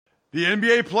The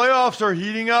NBA playoffs are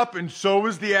heating up, and so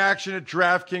is the action at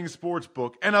DraftKings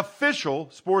Sportsbook, an official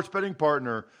sports betting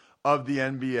partner of the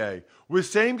NBA. With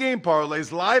same-game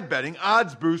parlays, live betting,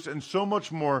 odds boosts, and so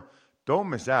much more, don't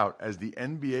miss out as the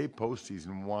NBA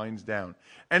postseason winds down.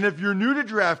 And if you're new to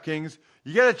DraftKings,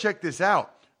 you got to check this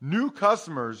out. New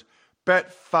customers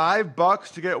bet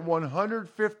 $5 to get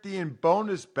 $150 in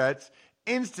bonus bets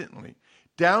instantly.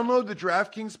 Download the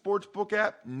DraftKings Sportsbook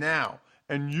app now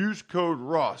and use code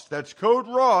ROSS. That's code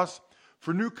ROSS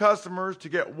for new customers to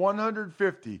get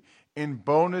 $150 in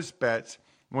bonus bets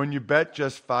when you bet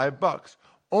just $5.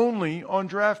 Only on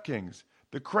DraftKings.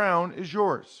 The crown is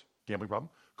yours. Gambling problem?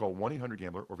 Call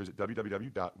 1-800-GAMBLER or visit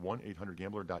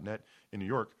www.1800gambler.net. In New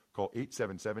York, call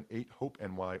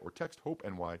 877-8-HOPE-NY or text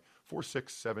HOPE-NY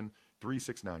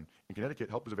 467-369. In Connecticut,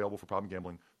 help is available for problem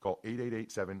gambling. Call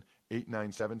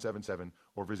 888-7-897-7777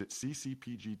 or visit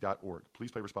ccpg.org. Please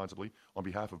play responsibly on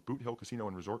behalf of Boot Hill Casino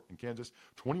and Resort in Kansas.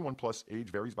 21 plus, age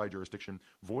varies by jurisdiction.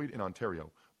 Void in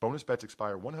Ontario. Bonus bets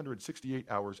expire 168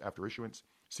 hours after issuance.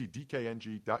 See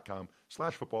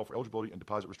dkng.com/football for eligibility and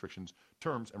deposit restrictions,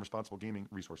 terms, and responsible gaming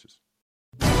resources.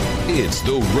 It's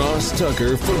the Ross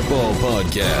Tucker Football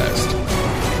Podcast.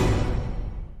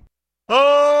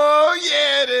 Oh,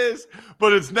 yeah, it is.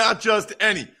 But it's not just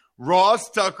any Ross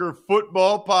Tucker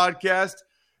Football Podcast.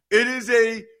 It is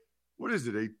a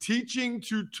teaching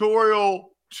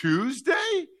tutorial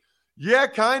Tuesday? Yeah,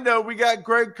 kind of. We got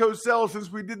Greg Cosell since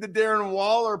we did the Darren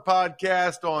Waller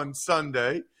podcast on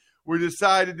Sunday. We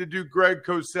decided to do Greg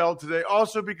Cosell today,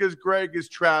 also because Greg is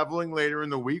traveling later in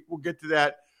the week. We'll get to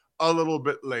that a little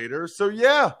bit later. So,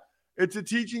 yeah, it's a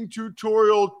teaching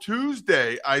tutorial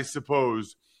Tuesday, I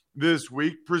suppose, this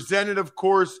week. Presented, of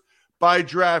course, by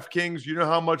DraftKings. You know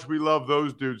how much we love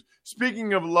those dudes.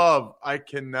 Speaking of love, I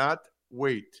cannot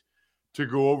wait to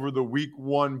go over the Week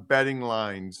 1 betting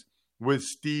lines with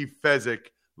Steve Fezzik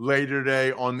later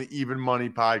today on the Even Money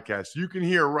podcast. You can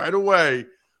hear right away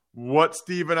what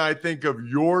Steve and I think of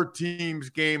your team's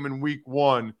game in Week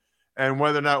 1 and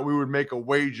whether or not we would make a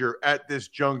wager at this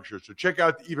juncture. So check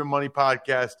out the Even Money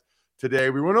podcast today.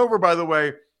 We went over, by the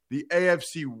way, the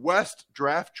AFC West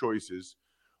draft choices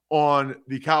on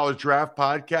the College Draft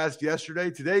podcast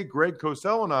yesterday. Today, Greg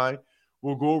Cosell and I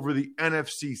will go over the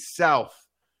NFC South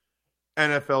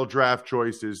NFL draft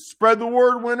choices. Spread the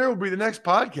word. Winner will be the next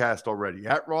podcast already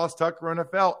at Ross Tucker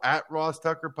NFL, at Ross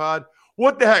Tucker Pod.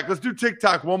 What the heck? Let's do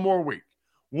TikTok one more week.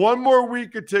 One more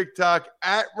week of TikTok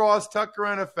at Ross Tucker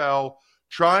NFL,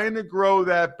 trying to grow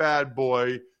that bad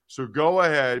boy. So go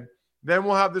ahead. Then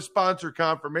we'll have the sponsor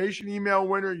confirmation email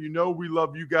winner. You know we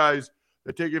love you guys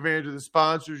that take advantage of the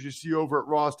sponsors you see over at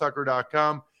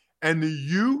rosstucker.com. And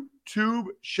the YouTube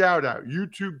shout out,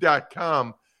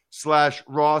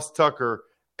 youtube.com/Ross Tucker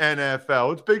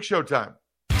NFL. It's Big Show time.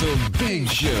 The Big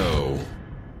Show.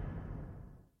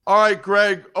 All right,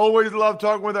 Greg. Always love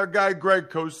talking with our guy, Greg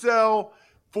Cosell.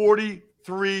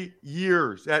 43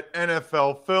 years at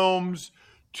NFL Films.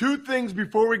 Two things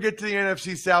before we get to the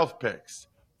NFC South picks.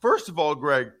 First of all,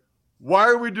 Greg, why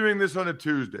are we doing this on a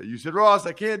Tuesday? You said, Ross,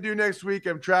 I can't do next week.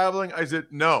 I'm traveling. I said,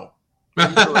 no.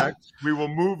 Incorrect. We will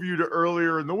move you to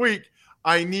earlier in the week.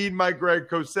 I need my Greg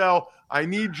Cosell. I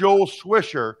need Joel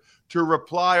Swisher to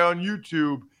reply on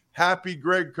YouTube, Happy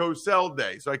Greg Cosell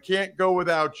Day. So I can't go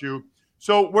without you.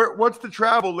 So what's the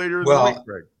travel later in the week,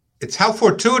 Greg? It's how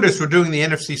fortuitous we're doing the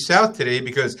NFC South today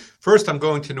because first I'm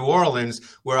going to New Orleans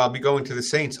where I'll be going to the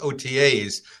Saints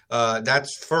OTAs.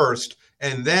 That's first.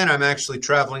 And then I'm actually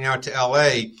traveling out to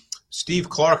L.A. Steve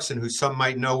Clarkson, who some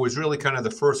might know, was really kind of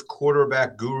the first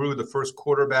quarterback guru, the first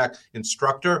quarterback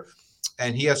instructor.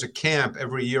 And he has a camp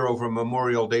every year over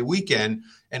Memorial Day weekend.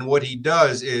 And what he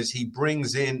does is he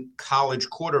brings in college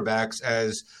quarterbacks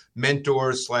as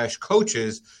mentors /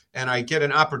 coaches. And I get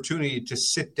an opportunity to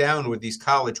sit down with these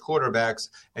college quarterbacks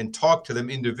and talk to them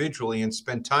individually and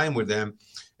spend time with them.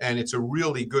 And it's a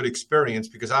really good experience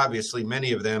because obviously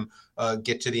many of them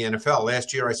get to the NFL.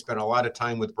 Last year, I spent a lot of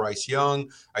time with Bryce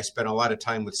Young. I spent a lot of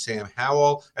time with Sam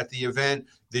Howell at the event.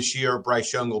 This year,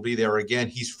 Bryce Young will be there again.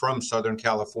 He's from Southern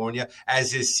California,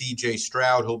 as is C.J.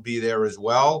 Stroud. He'll be there as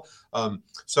well.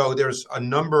 So there's a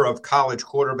number of college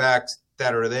quarterbacks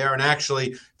that are there. And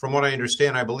actually, from what I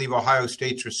understand, I believe Ohio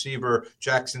State's receiver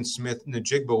Jackson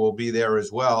Smith-Njigba will be there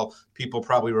as well. People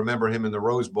probably remember him in the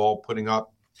Rose Bowl putting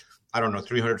up,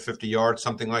 350 yards,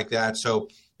 something like that. So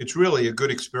it's really a good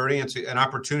experience, an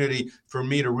opportunity for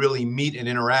me to really meet and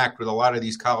interact with a lot of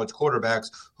these college quarterbacks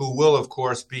who will, of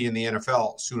course, be in the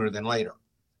NFL sooner than later.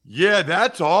 Yeah,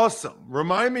 that's awesome.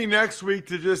 Remind me next week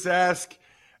to just ask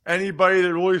anybody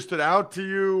that really stood out to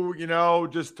you,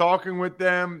 just talking with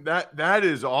them. That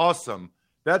is awesome.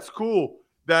 That's cool.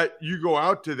 that you go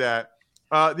out to that.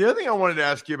 The other thing I wanted to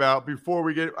ask you about before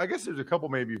we get, I guess there's a couple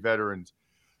maybe veterans.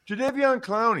 Jadeveon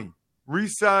Clowney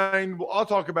re-signed. Well, I'll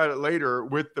talk about it later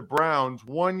with the Browns.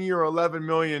 1 year, $11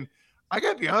 million. I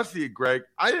got to be honest with you, Greg.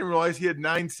 I didn't realize he had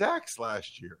 9 sacks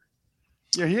last year.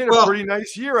 Yeah, he had a pretty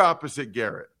nice year opposite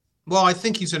Garrett. Well, I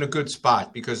think he's in a good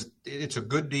spot because it's a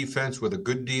good defense with a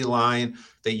good D-line.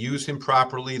 They use him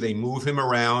properly. They move him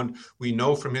around. We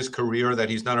know from his career that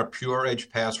he's not a pure edge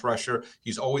pass rusher.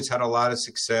 He's always had a lot of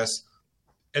success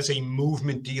as a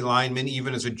movement D lineman,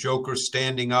 even as a joker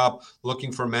standing up,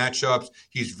 looking for matchups.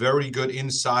 He's very good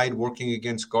inside, working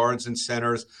against guards and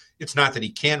centers. It's not that he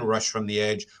can't rush from the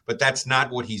edge, but that's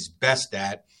not what he's best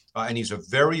at. And he's a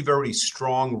very, very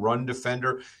strong run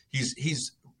defender.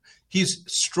 He's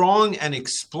strong and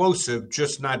explosive,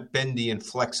 just not bendy and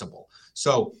flexible.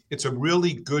 So it's a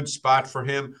really good spot for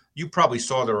him. You probably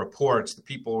saw the reports. The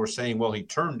people were saying, well, he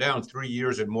turned down 3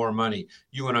 years at more money.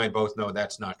 You and I both know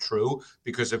that's not true,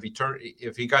 because if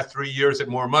he got 3 years at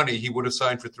more money, he would have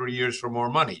signed for 3 years for more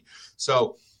money.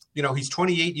 So, he's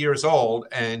 28 years old,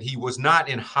 and he was not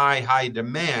in high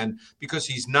demand because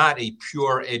he's not a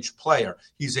pure edge player.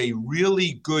 He's a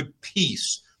really good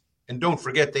piece. And don't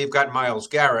forget, they've got Myles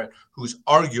Garrett, who's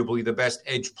arguably the best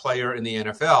edge player in the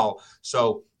NFL.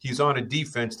 So he's on a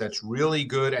defense that's really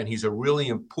good, and he's a really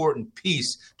important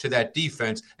piece to that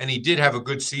defense. And he did have a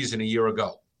good season a year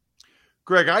ago.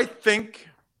 Greg, I think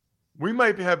we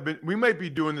might be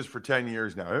doing this for 10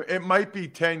 years now. It might be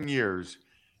 10 years.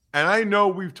 And I know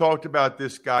we've talked about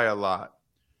this guy a lot,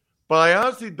 but I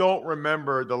honestly don't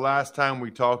remember the last time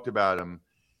we talked about him.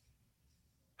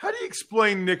 How do you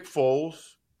explain Nick Foles,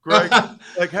 Greg?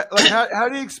 How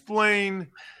do you explain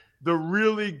the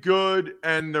really good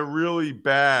and the really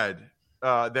bad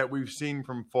that we've seen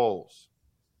from Foles?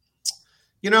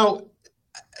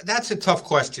 That's a tough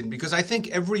question because I think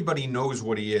everybody knows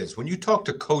what he is. When you talk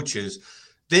to coaches,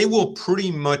 they will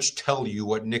pretty much tell you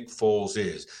what Nick Foles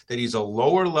is, that he's a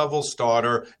lower level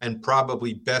starter and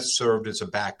probably best served as a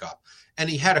backup. And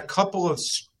he had a couple of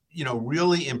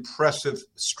really impressive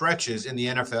stretches in the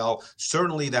NFL,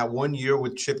 certainly that 1 year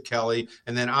with Chip Kelly,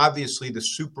 and then obviously the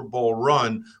Super Bowl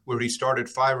run where he started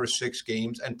 5 or 6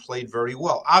 games and played very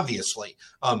well, obviously.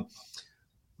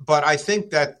 But I think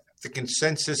that the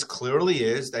consensus clearly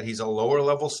is that he's a lower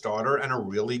level starter and a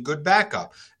really good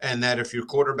backup, and that if your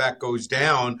quarterback goes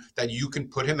down, that you can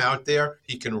put him out there.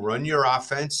 He can run your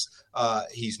offense.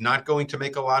 He's not going to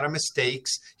make a lot of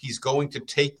mistakes. He's going to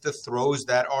take the throws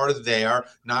that are there,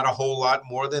 not a whole lot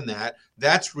more than that.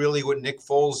 That's really what Nick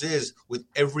Foles is with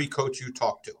every coach you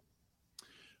talk to.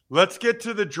 Let's get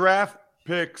to the draft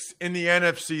picks in the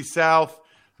NFC South.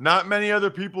 Not many other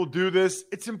people do this.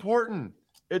 It's important.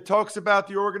 It talks about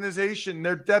the organization,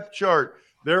 their depth chart,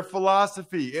 their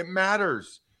philosophy. It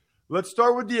matters. Let's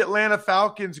start with the Atlanta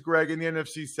Falcons, Greg, in the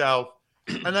NFC South.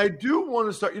 And I do want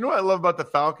to start. You know what I love about the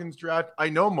Falcons draft? I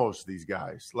know most of these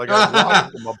guys. Like, I've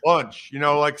watched them a bunch.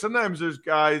 Sometimes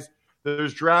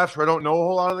there's drafts where I don't know a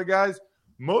whole lot of the guys.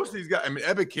 Most of these guys,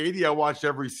 Ebiketie, I watched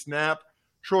every snap.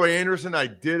 Troy Anderson, I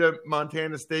did a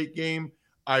Montana State game.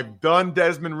 I've done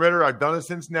Desmond Ridder. I've done a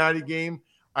Cincinnati game.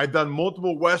 I've done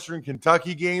multiple Western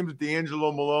Kentucky games with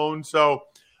D'Angelo Malone. So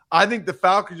I think the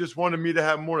Falcons just wanted me to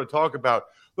have more to talk about.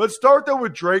 Let's start, though,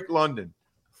 with Drake London.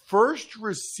 First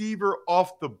receiver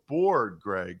off the board,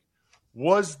 Greg,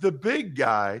 was the big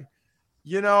guy.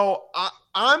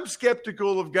 I'm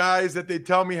skeptical of guys that they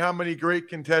tell me how many great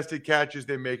contested catches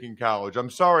they make in college. I'm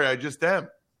sorry, I just am.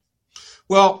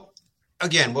 Well,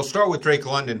 again, we'll start with Drake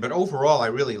London, but overall, I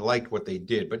really liked what they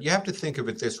did. But you have to think of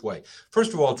it this way.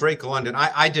 First of all, Drake London,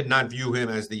 I did not view him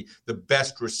as the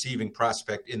best receiving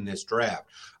prospect in this draft.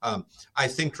 I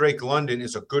think Drake London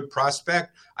is a good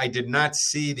prospect. I did not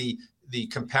see the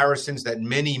comparisons that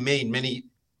many made,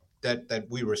 that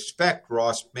we respect,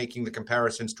 Ross, making the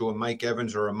comparisons to a Mike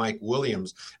Evans or a Mike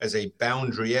Williams as a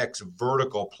boundary X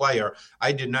vertical player.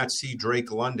 I did not see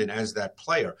Drake London as that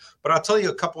player. But I'll tell you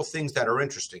a couple of things that are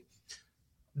interesting.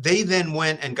 They then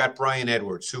went and got Brian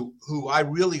Edwards, who I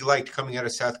really liked coming out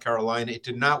of South Carolina. It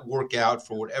did not work out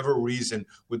for whatever reason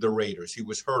with the Raiders. He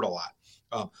was hurt a lot.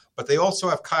 But they also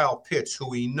have Kyle Pitts, who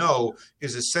we know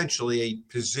is essentially a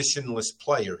positionless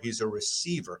player. He's a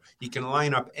receiver. He can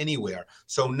line up anywhere.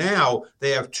 So now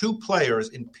they have 2 players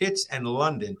in Pitts and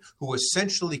London who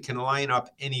essentially can line up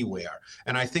anywhere.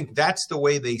 And I think that's the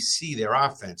way they see their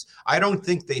offense. I don't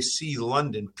think they see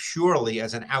London purely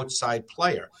as an outside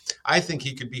player. I think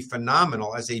he could be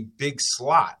phenomenal as a big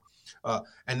slot.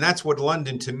 And that's what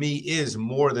London, to me, is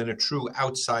more than a true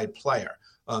outside player.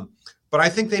 But I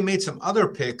think they made some other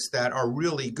picks that are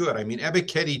really good. I mean,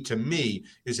 Ebiketie, to me,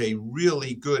 is a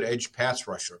really good edge pass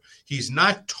rusher. He's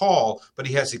not tall, but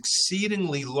he has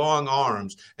exceedingly long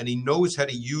arms, and he knows how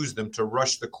to use them to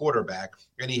rush the quarterback,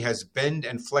 and he has bend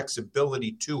and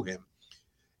flexibility to him.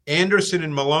 Anderson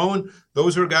and Malone,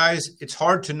 those are guys, it's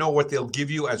hard to know what they'll give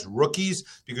you as rookies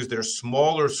because they're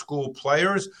smaller school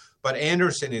players, but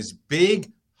Anderson is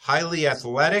big, highly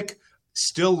athletic,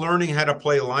 still learning how to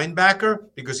play linebacker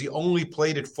because he only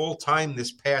played it full-time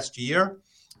this past year.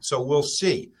 So we'll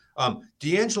see.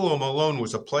 D'Angelo Malone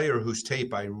was a player whose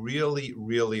tape I really,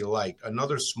 really liked.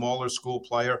 Another smaller school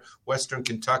player, Western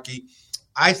Kentucky.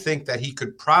 I think that he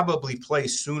could probably play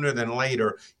sooner than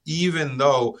later, even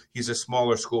though he's a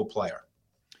smaller school player.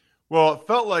 Well, it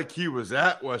felt like he was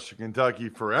at Western Kentucky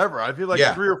forever. I feel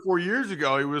like 3 or 4 years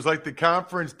ago, he was like the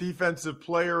conference defensive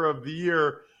player of the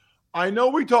year. I know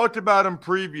we talked about him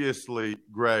previously,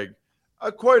 Greg,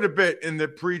 quite a bit in the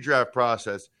pre-draft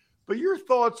process. But your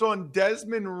thoughts on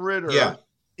Desmond Ridder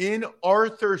in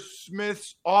Arthur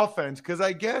Smith's offense? Because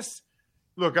I guess,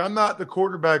 look, I'm not the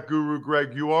quarterback guru,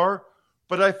 Greg, you are.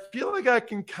 But I feel like I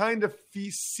can kind of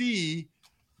see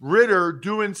Ridder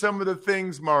doing some of the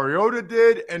things Mariota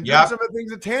did and doing some of the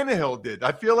things that Tannehill did.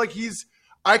 I feel like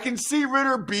I can see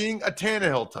Ridder being a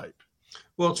Tannehill type.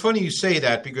 Well, it's funny you say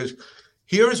that because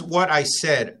here's what I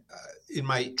said in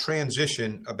my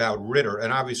transition about Ridder,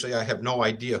 and obviously I have no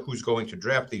idea who's going to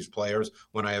draft these players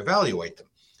when I evaluate them.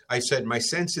 I said, my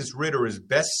sense is Ridder is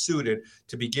best suited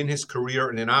to begin his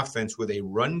career in an offense with a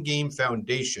run game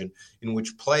foundation in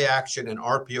which play action and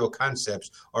RPO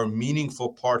concepts are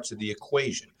meaningful parts of the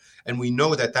equation. And we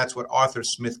know that that's what Arthur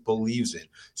Smith believes in.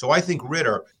 So I think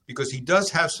Ridder, because he does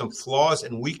have some flaws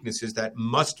and weaknesses that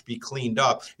must be cleaned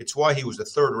up, it's why he was a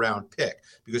third-round pick,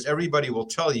 because everybody will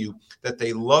tell you that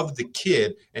they love the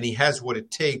kid and he has what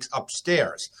it takes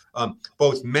upstairs,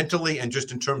 both mentally and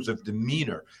just in terms of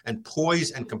demeanor. And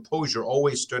poise and composure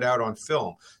always stood out on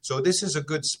film. So this is a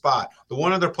good spot. The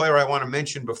one other player I want to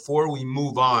mention before we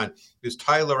move on is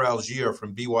Tyler Algier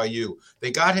from BYU.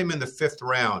 They got him in the 5th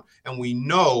round, and we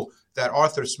know that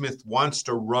Arthur Smith wants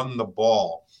to run the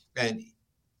ball. And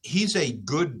he's a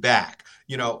good back,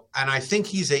 and I think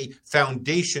he's a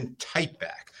foundation type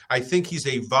back. I think he's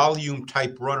a volume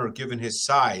type runner given his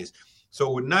size. So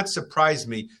it would not surprise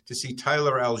me to see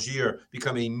Tyler Algier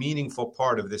become a meaningful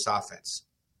part of this offense.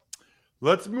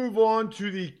 Let's move on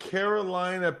to the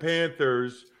Carolina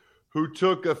Panthers, who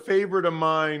took a favorite of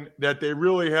mine that they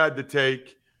really had to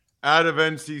take out of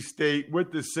NC State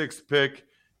with the 6th pick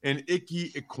in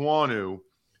Ike Ekwonu.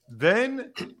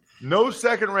 Then no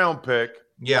second-round pick.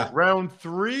 Yeah. Round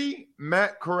 3,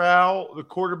 Matt Corral, the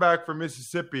quarterback from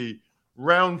Mississippi.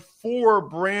 Round 4,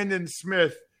 Brandon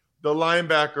Smith, the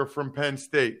linebacker from Penn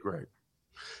State, Greg.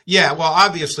 Yeah, well,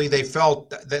 obviously they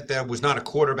felt that there was not a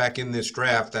quarterback in this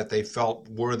draft that they felt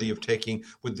worthy of taking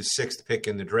with the 6th pick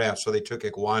in the draft, so they took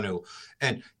Ekwonu.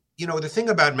 And, the thing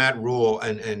about Matt Rule,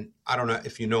 and I don't know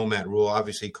if you know Matt Rule,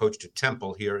 obviously he coached at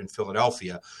Temple here in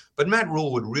Philadelphia, but Matt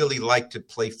Rule would really like to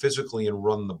play physically and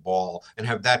run the ball and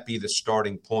have that be the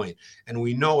starting point. And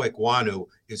we know Ekwonu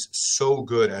is so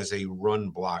good as a run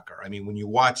blocker. I mean, when you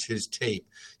watch his tape,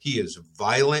 he is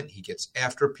violent, he gets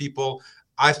after people.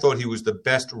 I thought he was the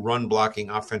best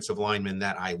run-blocking offensive lineman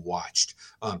that I watched.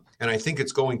 And I think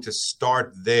it's going to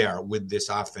start there with this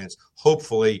offense.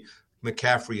 Hopefully,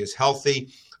 McCaffrey is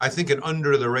healthy. I think an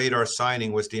under-the-radar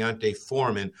signing was D'Onta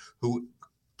Foreman, who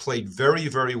played very,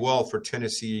 very well for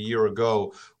Tennessee a year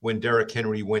ago when Derrick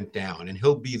Henry went down, and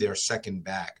he'll be their second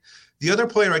back. The other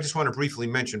player I just want to briefly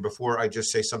mention before I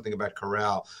just say something about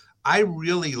Corral, I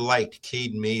really liked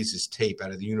Cade Mays' tape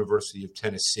out of the University of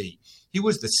Tennessee. He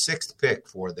was the 6th pick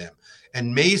for them.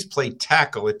 And Mays played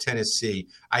tackle at Tennessee.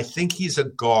 I think he's a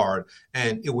guard,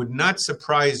 and it would not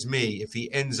surprise me if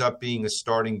he ends up being a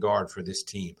starting guard for this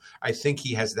team. I think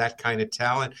he has that kind of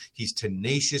talent. He's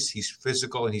tenacious, he's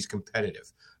physical, and he's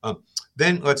competitive.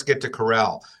 Then let's get to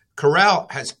Corral. Corral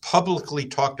has publicly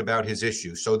talked about his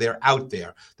issues, so they're out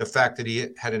there. The fact that he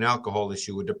had an alcohol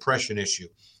issue, a depression issue.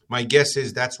 My guess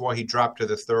is that's why he dropped to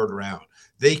the 3rd round.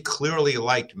 They clearly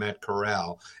liked Matt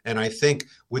Corral, and I think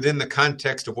within the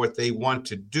context of what they want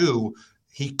to do,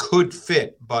 he could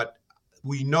fit, but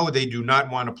we know they do not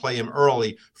want to play him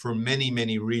early for many,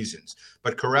 many reasons.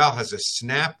 But Corral has a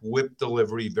snap whip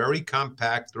delivery, very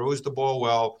compact, throws the ball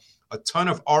well, a ton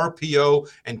of RPO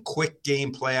and quick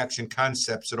game play action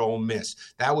concepts at Ole Miss.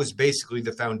 That was basically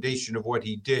the foundation of what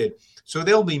he did. So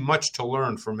there'll be much to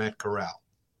learn from Matt Corral.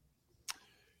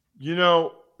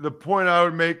 The point I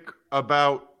would make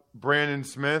about Brandon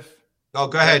Smith. Oh,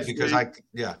 go ahead, because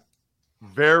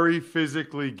very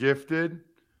physically gifted.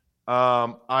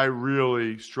 I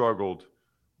really struggled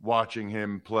watching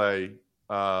him play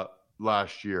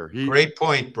last year. Great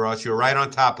point, Bruce. You're right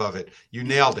on top of it. You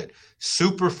nailed it.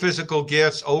 Super physical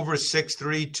gifts, over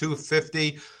 6'3",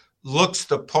 250, looks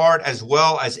the part as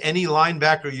well as any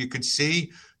linebacker you could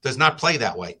see. Does not play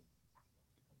that way.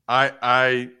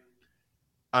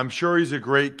 I'm sure he's a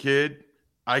great kid.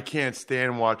 I can't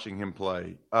stand watching him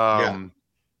play.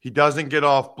 He doesn't get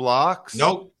off blocks.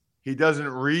 Nope. He doesn't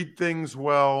read things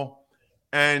well.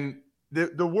 And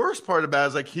the worst part about it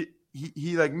is like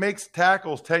he like makes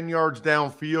tackles 10 yards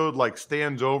downfield, like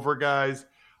stands over guys.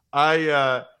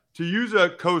 To use a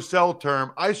Cosell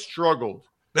term, I struggled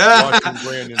watching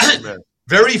Brandon Smith.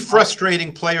 Very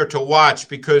frustrating player to watch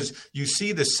because you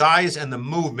see the size and the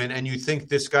movement and you think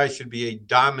this guy should be a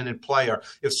dominant player.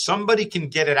 If somebody can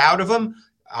get it out of him,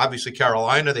 obviously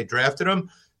Carolina, they drafted him,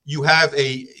 you have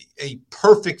a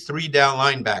perfect 3-down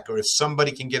linebacker if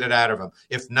somebody can get it out of him.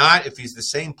 If not, if he's the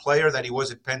same player that he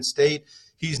was at Penn State,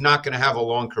 he's not going to have a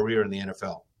long career in the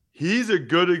NFL. He's a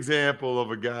good example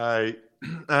of a guy.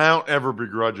 I don't ever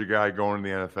begrudge a guy going to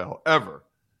the NFL, ever.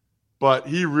 But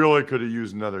he really could have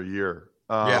used another year.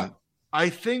 I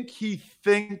think he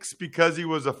thinks because he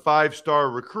was a 5-star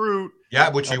recruit. Yeah,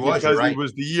 which he was, because right. he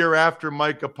was the year after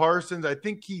Micah Parsons. I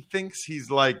think he thinks he's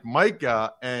like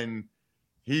Micah, and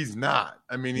he's not.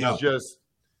 I mean, he's just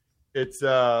 – it's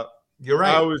you're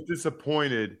right. I was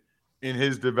disappointed in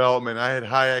his development. I had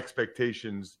high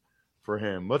expectations for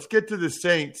him. Let's get to the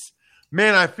Saints.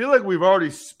 Man, I feel like we've already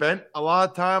spent a lot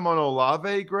of time on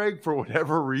Olave, Greg, for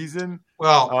whatever reason.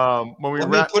 Well, let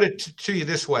me put it to you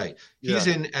this way. He's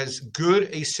in as good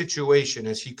a situation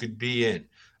as he could be in.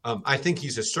 I think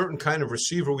he's a certain kind of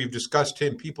receiver. We've discussed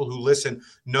him. People who listen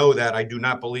know that I do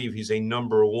not believe he's a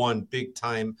number one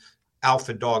big-time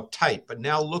alpha dog type. But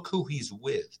now look who he's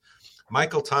with.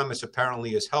 Michael Thomas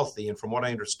apparently is healthy, and from what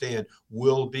I understand,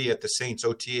 will be at the Saints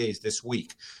OTAs this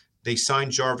week. They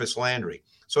signed Jarvis Landry.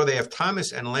 So they have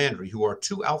Thomas and Landry, who are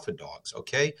two alpha dogs,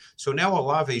 okay? So now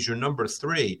Olave is your number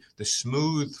 3, the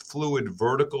smooth, fluid,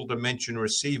 vertical dimension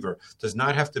receiver. Does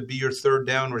not have to be your 3rd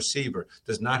down receiver.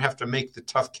 Does not have to make the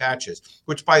tough catches,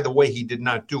 which, by the way, he did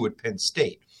not do at Penn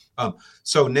State.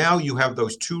 So now you have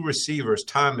those 2 receivers,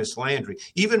 Thomas, Landry,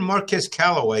 even Marquez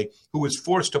Callaway, who was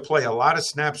forced to play a lot of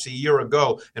snaps a year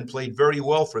ago and played very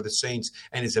well for the Saints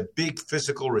and is a big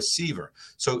physical receiver.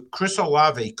 So Chris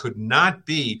Olave could not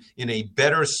be in a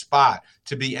better spot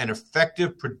to be an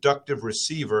effective, productive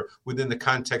receiver within the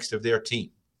context of their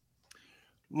team.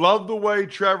 Love the way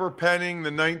Trevor Penning, the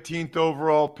 19th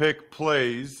overall pick,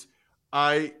 plays.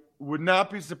 I would not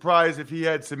be surprised if he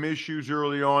had some issues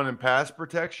early on in pass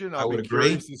protection. I would be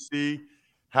curious to see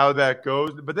how that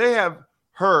goes. But they have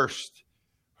Hurst,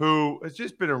 who has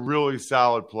just been a really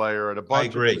solid player at a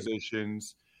bunch of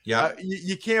positions. Yeah,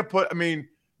 you can't put – I mean,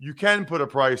 you can put a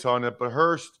price on it, but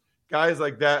Hurst, guys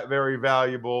like that, very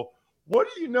valuable. What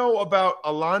do you know about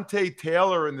Alontae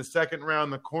Taylor in the 2nd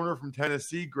round, the corner from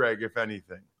Tennessee, Greg, if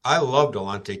anything? I loved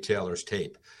Alontae Taylor's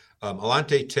tape.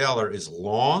 Alontae Taylor is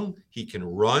long. He can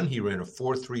run. He ran a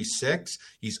 4.36.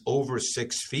 He's over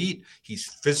 6 feet. He's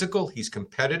physical. He's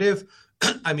competitive.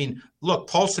 I mean, look,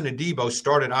 Paulson Adebo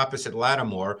started opposite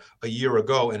Lattimore a year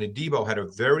ago, and Adebo had a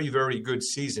very, very good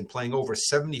season, playing over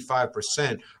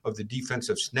 75% of the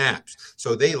defensive snaps.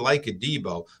 So they like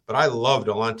Adebo, but I loved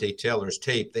Alontae Taylor's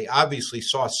tape. They obviously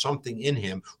saw something in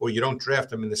him, or you don't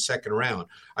draft him in the 2nd round.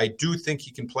 I do think he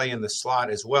can play in the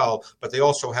slot as well, but they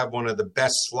also have one of the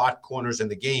best slot corners in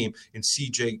the game in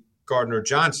C.J.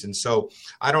 Gardner-Johnson. So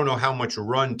I don't know how much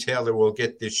run Taylor will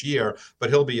get this year, but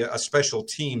he'll be a special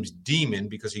teams demon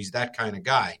because he's that kind of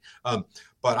guy.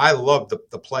 But I love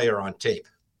the player on tape.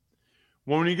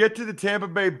 When you get to the Tampa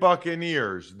Bay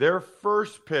Buccaneers, their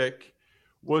first pick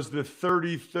was the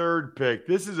 33rd pick.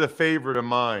 This is a favorite of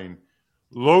mine.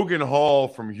 Logan Hall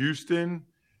from Houston.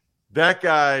 That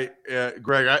guy,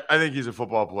 Greg, I think he's a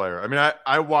football player. I mean,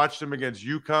 I watched him against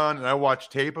UConn, and I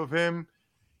watched tape of him.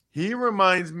 He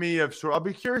reminds me of – I'll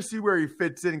be curious to see where he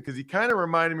fits in because he kind of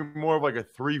reminded me more of like a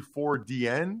 3-4 D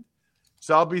end.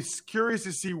 So I'll be curious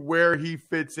to see where he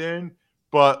fits in.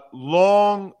 But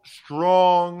long,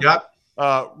 strong,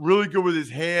 really good with his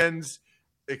hands,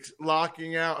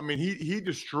 locking out. I mean, he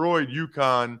destroyed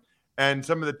UConn. And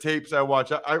some of the tapes I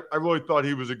watched, I really thought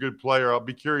he was a good player. I'll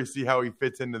be curious to see how he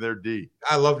fits into their D.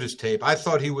 I loved his tape. I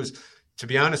thought he was – to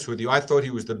be honest with you, I thought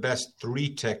he was the best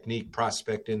 3-technique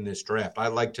prospect in this draft. I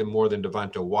liked him more than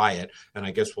Devonta Wyatt, and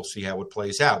I guess we'll see how it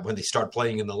plays out when they start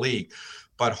playing in the league.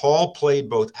 But Hall played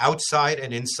both outside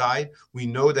and inside. We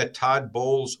know that Todd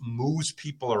Bowles moves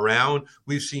people around.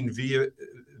 We've seen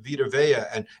Vita Vea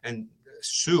and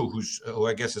Sue, who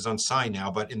I guess is unsigned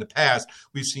now, but in the past,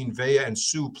 we've seen Vea and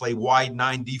Sue play wide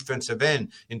 9 defensive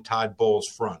end in Todd Bowles'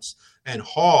 fronts. And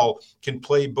Hall can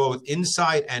play both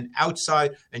inside and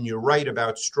outside, and you're right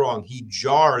about Strong. He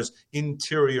jars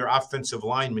interior offensive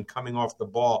linemen coming off the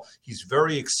ball. He's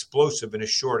very explosive in a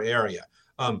short area.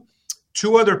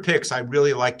 2 other picks I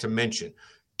really like to mention,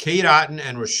 Cade Otton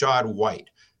and Rachaad White.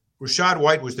 Rachaad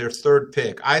White was their 3rd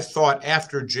pick. I thought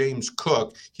after James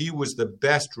Cook, he was the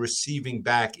best receiving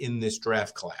back in this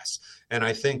draft class. And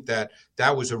I think that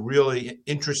was a really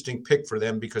interesting pick for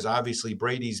them because obviously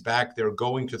Brady's back. They're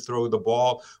going to throw the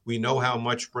ball. We know how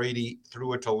much Brady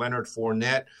threw it to Leonard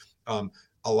Fournette.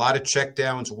 A lot of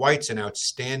checkdowns. White's an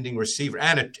outstanding receiver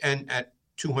and at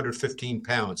 215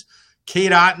 pounds.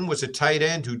 Cade Otton was a tight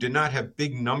end who did not have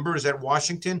big numbers at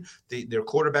Washington. Their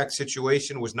quarterback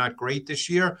situation was not great this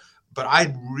year, but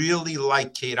I really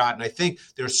like Cade Otton. I think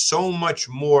there's so much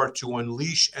more to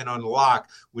unleash and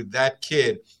unlock with that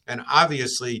kid. And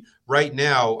obviously, right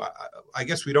now, I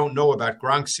guess we don't know about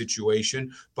Gronk's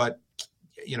situation, but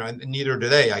neither do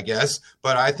they, I guess.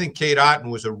 But I think Cade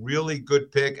Otton was a really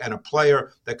good pick and a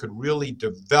player that could really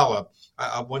develop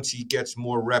once he gets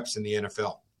more reps in the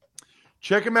NFL.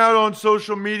 Check him out on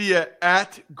social media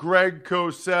at Greg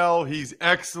Cosell. He's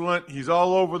excellent. He's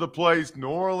all over the place, New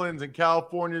Orleans and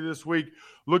California this week.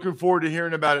 Looking forward to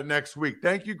hearing about it next week.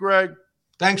 Thank you, Greg.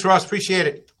 Thanks, Ross. Appreciate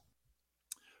it.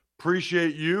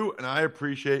 Appreciate you, and I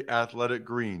appreciate Athletic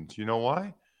Greens. You know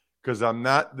why? Because I'm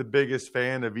not the biggest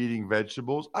fan of eating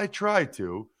vegetables. I try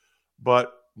to,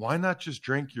 but why not just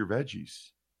drink your veggies?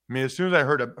 I mean, as soon as I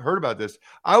heard about this,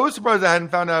 I was surprised I hadn't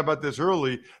found out about this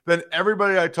early. Then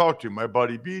everybody I talked to, my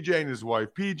buddy BJ and his wife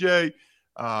PJ,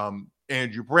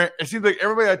 Andrew Brandt, it seems like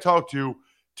everybody I talked to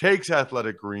takes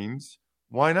Athletic Greens.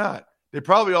 Why not? They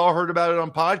probably all heard about it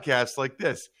on podcasts like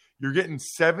this. You're getting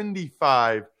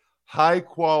 75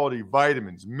 high-quality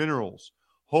vitamins, minerals,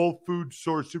 whole food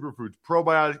source superfoods,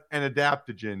 probiotics, and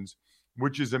adaptogens,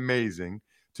 which is amazing.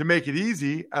 To make it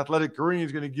easy, Athletic Greens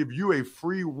is going to give you a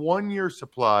free 1-year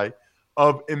supply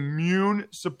of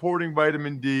immune-supporting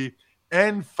vitamin D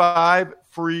and 5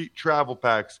 free travel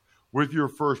packs with your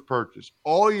first purchase.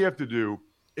 All you have to do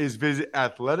is visit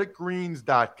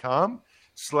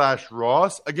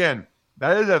athleticgreens.com/Ross. Again,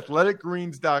 that is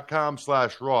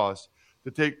athleticgreens.com/Ross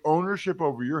to take ownership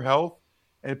over your health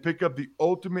and pick up the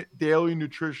ultimate daily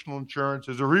nutritional insurance.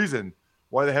 There's a reason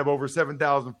why they have over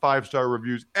 7,000 5-star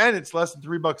reviews, and it's less than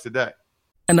 $3 a day.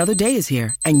 Another day is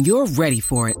here, and you're ready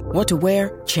for it. What to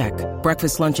wear? Check.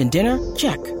 Breakfast, lunch, and dinner?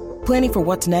 Check. Planning for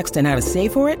what's next and how to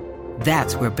save for it?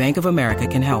 That's where Bank of America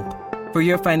can help. For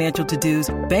your financial to-dos,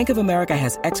 Bank of America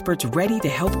has experts ready to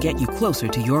help get you closer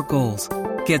to your goals.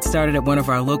 Get started at one of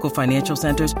our local financial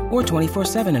centers or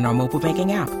 24/7 in our mobile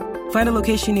banking app. Find a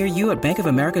location near you at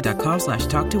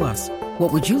bankofamerica.com/talktous.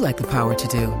 What would you like the power to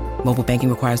do? Mobile banking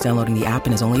requires downloading the app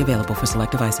and is only available for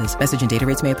select devices. Message and data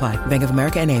rates may apply. Bank of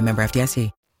America N.A., member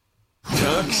FDIC.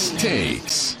 Tux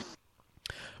Takes.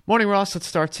 Morning, Ross. Let's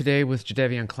start today with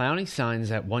Jadeveon Clowney. Signs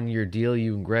that 1-year deal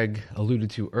you and Greg alluded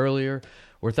to earlier,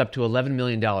 worth up to $11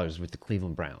 million with the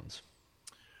Cleveland Browns.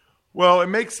 Well, it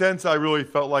makes sense, I really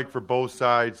felt like, for both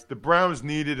sides. The Browns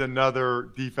needed another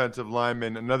defensive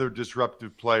lineman, another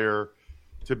disruptive player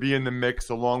to be in the mix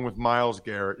along with Myles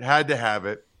Garrett. Had to have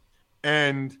it.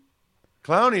 And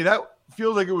Clowney, that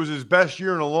feels like it was his best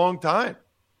year in a long time.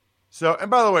 So,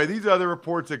 and by the way, these other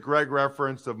reports that Greg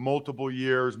referenced of multiple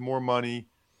years, more money.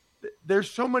 There's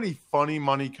so many funny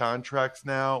money contracts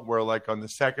now where, like, on the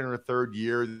second or third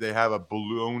year, they have a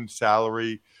balloon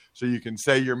salary. So you can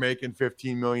say you're making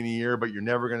 $15 million a year, but you're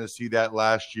never going to see that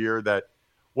last year.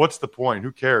 What's the point?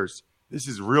 Who cares? This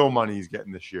is real money he's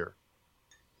getting this year.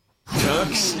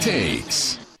 Tux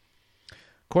Takes.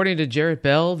 According to Jarrett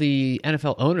Bell, the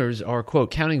NFL owners are,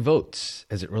 quote, counting votes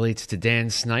as it relates to Dan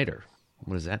Snyder.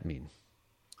 What does that mean?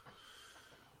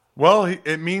 Well,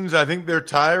 it means I think they're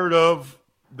tired of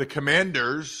the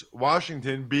Commanders,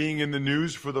 Washington, being in the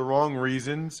news for the wrong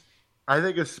reasons. I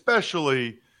think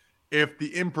especially if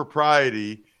the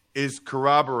impropriety is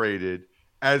corroborated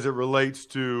as it relates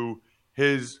to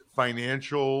his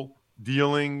financial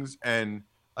dealings and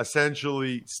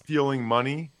essentially stealing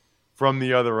money from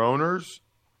the other owners,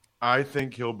 I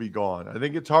think he'll be gone. I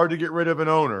think it's hard to get rid of an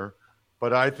owner,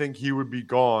 but I think he would be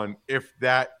gone if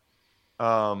that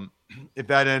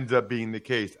ends up being the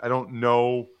case. I don't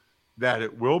know that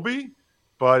it will be,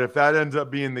 but if that ends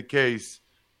up being the case,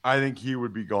 I think he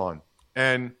would be gone.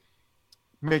 And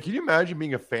man, can you imagine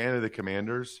being a fan of the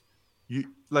Commanders?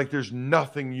 There's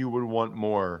nothing you would want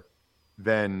more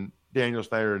than Daniel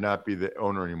Snyder to not be the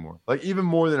owner anymore. Like, even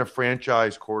more than a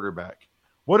franchise quarterback.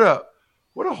 What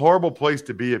what a horrible place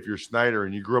to be if you're Snyder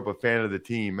and you grew up a fan of the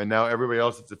team, and now everybody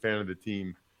else that's a fan of the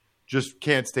team just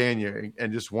can't stand you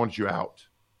and just wants you out.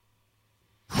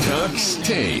 Ducks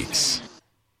Takes.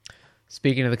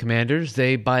 Speaking of the Commanders,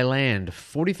 they buy land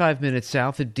 45 minutes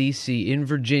south of D.C. in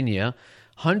Virginia,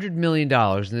 $100 million,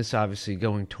 and this obviously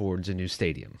going towards a new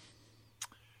stadium.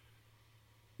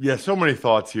 Yeah, so many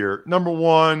thoughts here. Number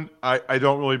one, I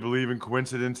don't really believe in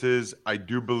coincidences. I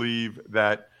do believe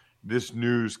that this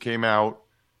news came out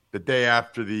the day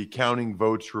after the counting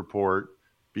votes report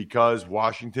because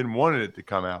Washington wanted it to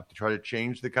come out to try to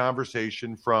change the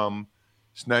conversation from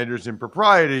Snyder's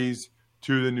improprieties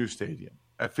to the new stadium.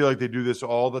 I feel like they do this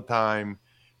all the time.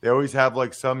 They always have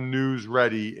like some news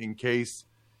ready in case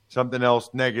something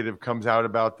else negative comes out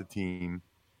about the team.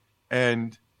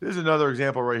 And there's another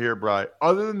example right here, Bri.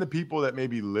 Other than the people that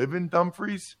maybe live in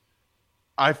Dumfries,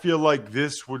 I feel like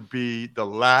this would be the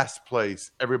last place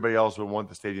everybody else would want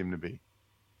the stadium to be.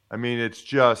 I mean, it's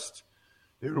just,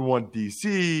 they would want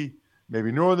D.C.,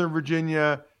 maybe Northern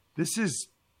Virginia. This is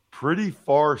pretty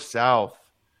far south.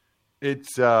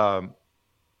 It's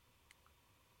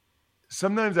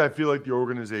sometimes I feel like the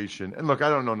organization, and look, I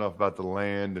don't know enough about the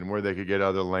land and where they could get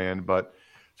other land, but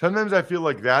sometimes I feel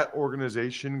like that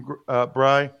organization,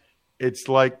 Bri, it's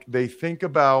like they think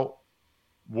about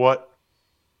what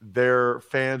their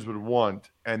fans would want,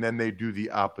 and then they do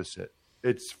the opposite.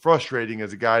 It's frustrating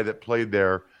as a guy that played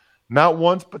there not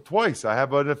once but twice. I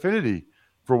have an affinity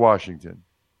for Washington.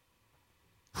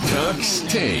 Ducks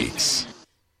Takes.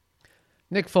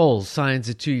 Nick Foles signs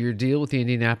a 2-year deal with the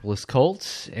Indianapolis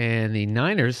Colts, and the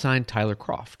Niners signed Tyler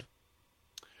Kroft.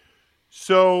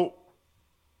 So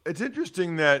it's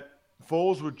interesting that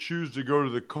Foles would choose to go to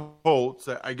the Colts.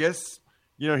 I guess,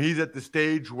 he's at the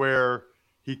stage where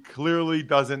he clearly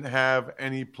doesn't have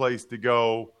any place to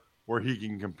go where he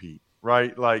can compete,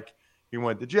 right? Like he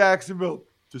went to Jacksonville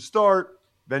to start,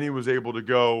 then he was able to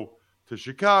go to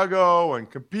Chicago and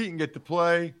compete and get to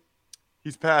play.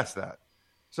 He's past that.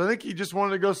 So I think he just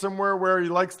wanted to go somewhere where he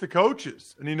likes the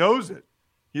coaches, and he knows it.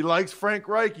 He likes Frank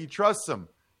Reich. He trusts him.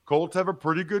 Colts have a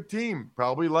pretty good team.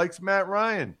 Probably likes Matt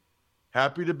Ryan.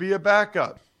 Happy to be a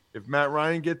backup. If Matt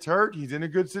Ryan gets hurt, he's in a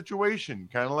good situation,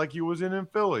 kind of like he was in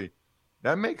Philly.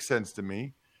 That makes sense to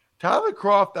me. Tyler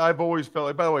Kroft, I've always felt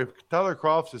like, by the way, Tyler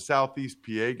Kroft's a Southeast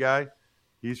PA guy.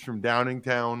 He's from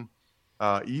Downingtown,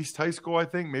 East High School, I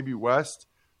think, maybe West.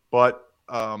 But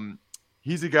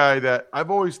he's a guy that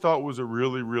I've always thought was a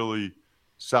really, really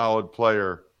solid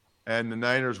player. And the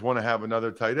Niners want to have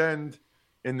another tight end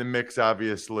in the mix,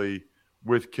 obviously,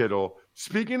 with Kittle.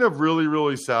 Speaking of really,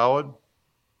 really solid,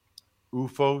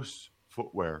 OOFOS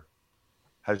footwear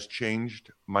has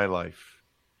changed my life.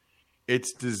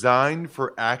 It's designed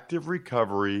for active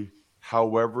recovery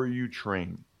however you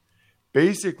train.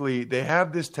 Basically, they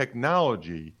have this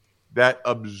technology that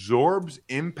absorbs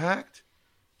impact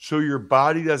so your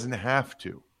body doesn't have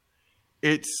to.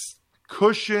 It's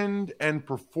cushioned and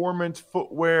performance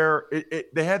footwear.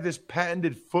 They have this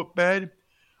patented footbed.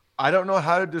 I don't know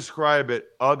how to describe it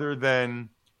other than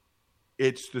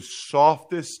it's the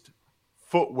softest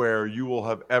footwear you will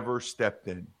have ever stepped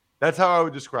in. That's how I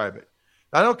would describe it.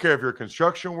 I don't care if you're a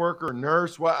construction worker,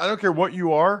 nurse, I don't care what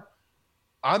you are.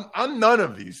 I'm none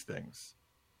of these things.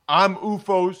 I'm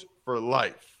OOFOS for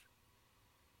life.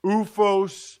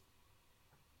 OOFOS,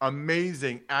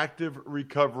 amazing active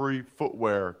recovery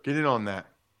footwear. Get in on that.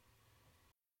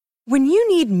 When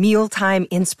you need mealtime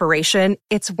inspiration,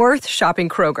 it's worth shopping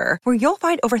Kroger, where you'll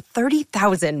find over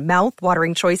 30,000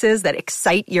 mouth-watering choices that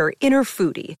excite your inner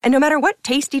foodie. And no matter what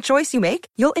tasty choice you make,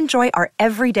 you'll enjoy our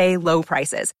everyday low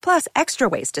prices, plus extra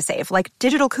ways to save, like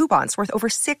digital coupons worth over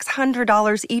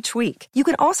 $600 each week. You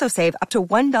can also save up to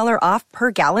 $1 off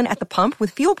per gallon at the pump with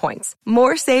fuel points.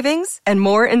 More savings and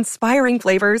more inspiring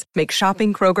flavors make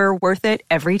shopping Kroger worth it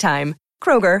every time.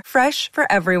 Kroger, fresh for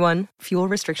everyone. Fuel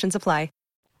restrictions apply.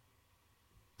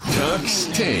 Ducks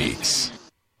Takes.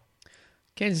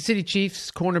 Kansas City Chiefs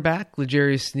cornerback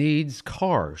L'Jarius Sneed's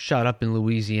car shot up in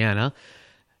Louisiana,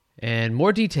 and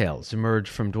more details emerge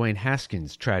from Dwayne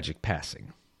Haskins' tragic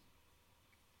passing.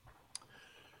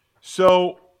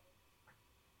 So,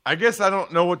 I guess I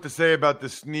don't know what to say about the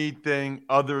Sneed thing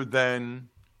other than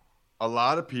a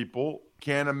lot of people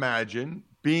can't imagine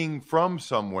being from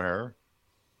somewhere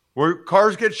where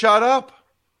cars get shot up.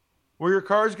 Where your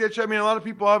cars get shot. I mean, a lot of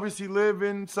people obviously live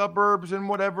in suburbs and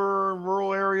whatever,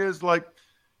 rural areas. Like,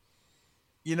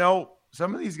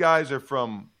 some of these guys are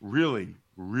from really,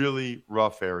 really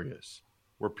rough areas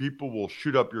where people will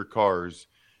shoot up your cars.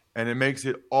 And it makes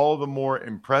it all the more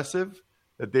impressive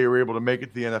that they were able to make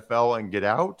it to the NFL and get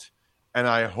out. And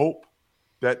I hope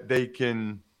that they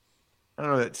can I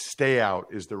don't know that stay out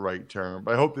is the right term,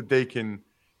 but I hope that they can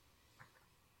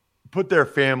put their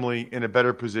family in a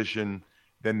better position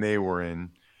than they were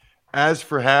in. As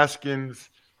for Haskins,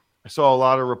 I saw a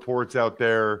lot of reports out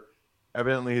there.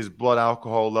 Evidently, his blood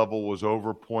alcohol level was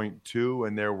over 0.2,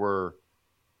 and there were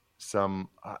some,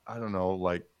 I don't know,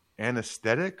 like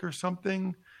anesthetic or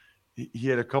something. He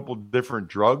had a couple different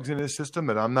drugs in his system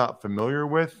that I'm not familiar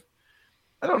with.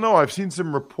 I don't know. I've seen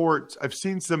some reports. I've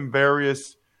seen some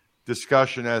various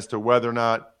discussion as to whether or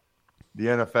not the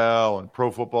NFL and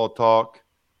Pro Football Talk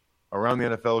around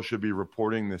the NFL should be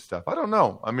reporting this stuff. I don't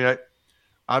know. I mean,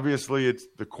 obviously it's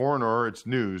the coroner. It's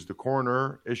news. The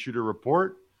coroner issued a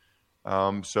report.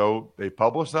 So they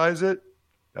publicize it.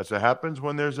 That's what happens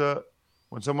when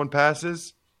when someone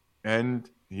passes, and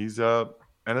he's a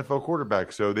NFL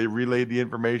quarterback. So they relayed the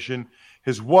information.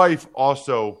 His wife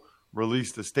also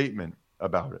released a statement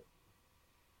about it.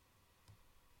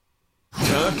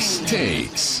 Tux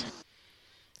Takes.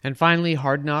 And finally,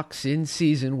 Hard Knocks in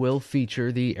season will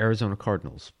feature the Arizona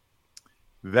Cardinals.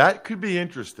 That could be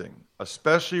interesting,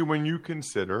 especially when you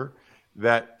consider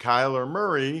that Kyler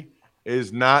Murray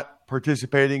is not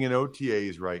participating in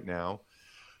OTAs right now.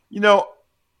 You know,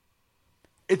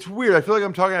 it's weird. I feel like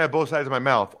I'm talking out of both sides of my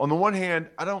mouth. On the one hand,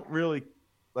 I don't really,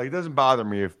 it doesn't bother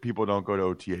me if people don't go to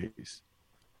OTAs.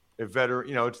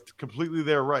 It's completely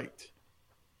their right.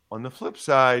 On the flip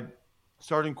side,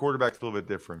 starting quarterback's a little bit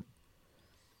different.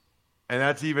 And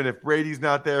that's even if Brady's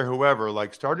not there, whoever.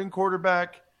 Starting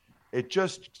quarterback, it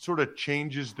just sort of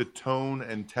changes the tone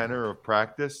and tenor of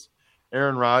practice.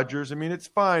 Aaron Rodgers, I mean, it's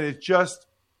fine. It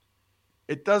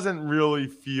doesn't really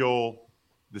feel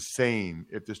the same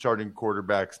if the starting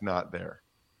quarterback's not there.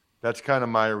 That's kind of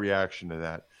my reaction to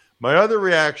that. My other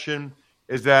reaction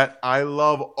is that I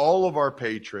love all of our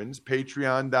patrons,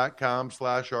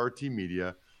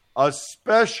 patreon.com/RTmedia,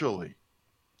 especially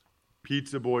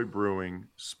Pizza Boy Brewing,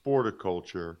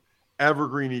 Sporticulture,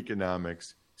 Evergreen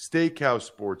Economics,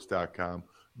 SteakhouseSports.com,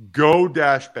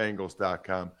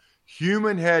 Go-Bengals.com,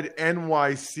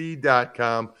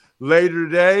 HumanHeadNYC.com. Later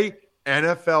today,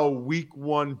 NFL Week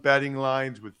 1 betting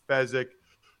lines with Fezzik.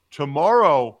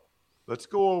 Tomorrow, let's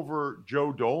go over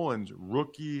Joe Dolan's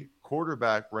rookie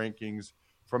quarterback rankings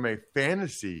from a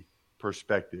fantasy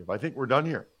perspective. I think we're done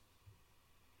here.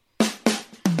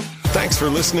 Thanks for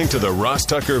listening to the Ross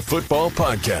Tucker Football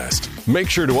Podcast. Make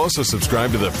sure to also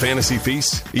subscribe to the Fantasy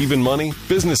Feast, Even Money,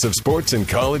 Business of Sports, and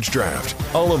College Draft.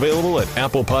 All available at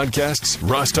Apple Podcasts,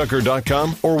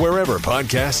 rosstucker.com, or wherever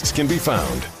podcasts can be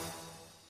found.